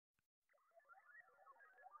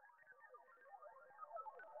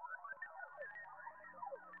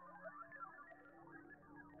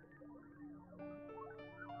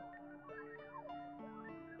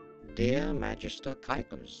Dear Magister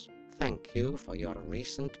Caecus, thank you for your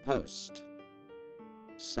recent post.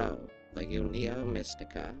 So, the unio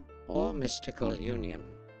mystica, or mystical union.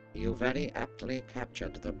 You very aptly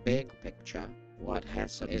captured the big picture, what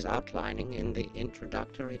Hesse is outlining in the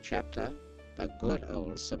introductory chapter, the good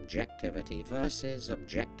old subjectivity versus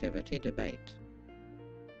objectivity debate.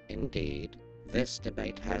 Indeed, this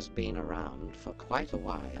debate has been around for quite a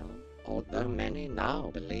while, although many now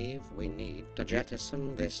believe we need to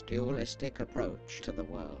jettison this dualistic approach to the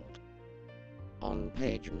world. On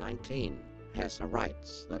page 19, Hesse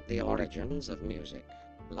writes that the origins of music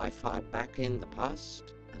lie far back in the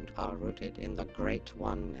past and are rooted in the Great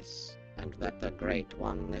Oneness, and that the Great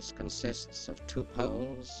Oneness consists of two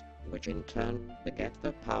poles, which in turn beget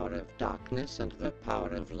the power of darkness and the power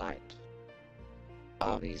of light.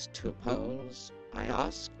 Are these two poles, I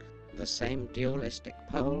ask, the same dualistic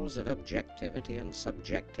poles of objectivity and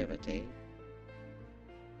subjectivity?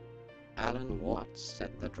 Alan Watts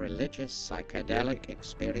said that religious psychedelic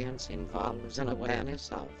experience involves an awareness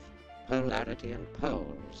of polarity and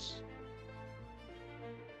poles.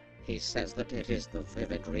 He says that it is the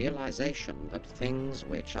vivid realization that things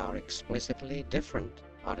which are explicitly different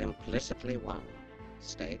are implicitly one.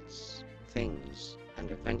 States, things,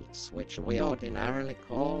 and events which we ordinarily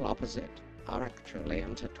call opposite are actually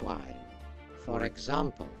intertwined. For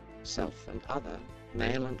example, self and other,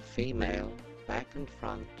 male and female, back and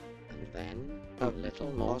front, and then, a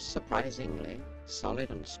little more surprisingly, solid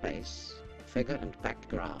and space, figure and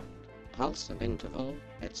background, pulse and interval,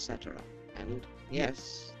 etc. And,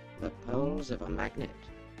 yes, the poles of a magnet.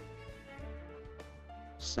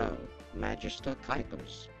 So, Magister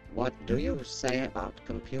Caecus, what do you say about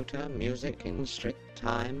computer music in strict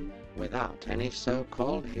time, without any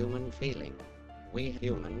so-called human feeling? We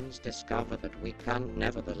humans discover that we can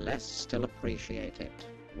nevertheless still appreciate it.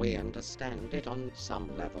 We understand it on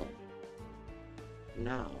some level.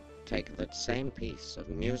 Now, take that same piece of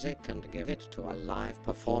music and give it to a live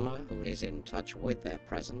performer who is in touch with their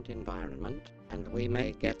present environment, and we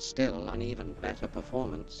may get still an even better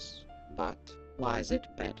performance. But, why is it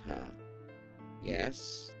better?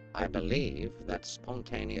 Yes, I believe that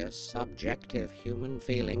spontaneous subjective human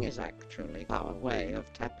feeling is actually our way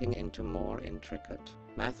of tapping into more intricate,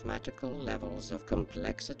 mathematical levels of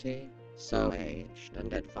complexity. So aged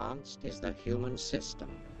and advanced is the human system.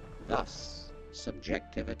 Thus,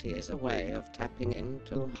 subjectivity is a way of tapping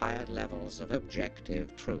into higher levels of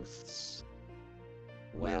objective truths.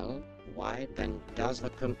 Well, why then does the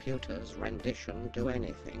computer's rendition do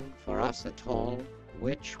anything for us at all?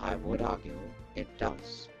 Which I would argue, it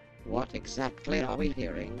does. What exactly are we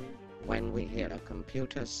hearing when we hear a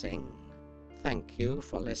computer sing? Thank you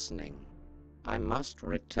for listening. I must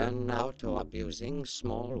return now to abusing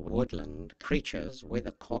small woodland creatures with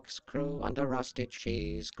a corkscrew and a rusty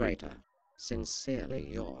cheese grater. Sincerely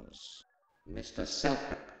yours, Mr.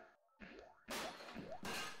 Selkirk.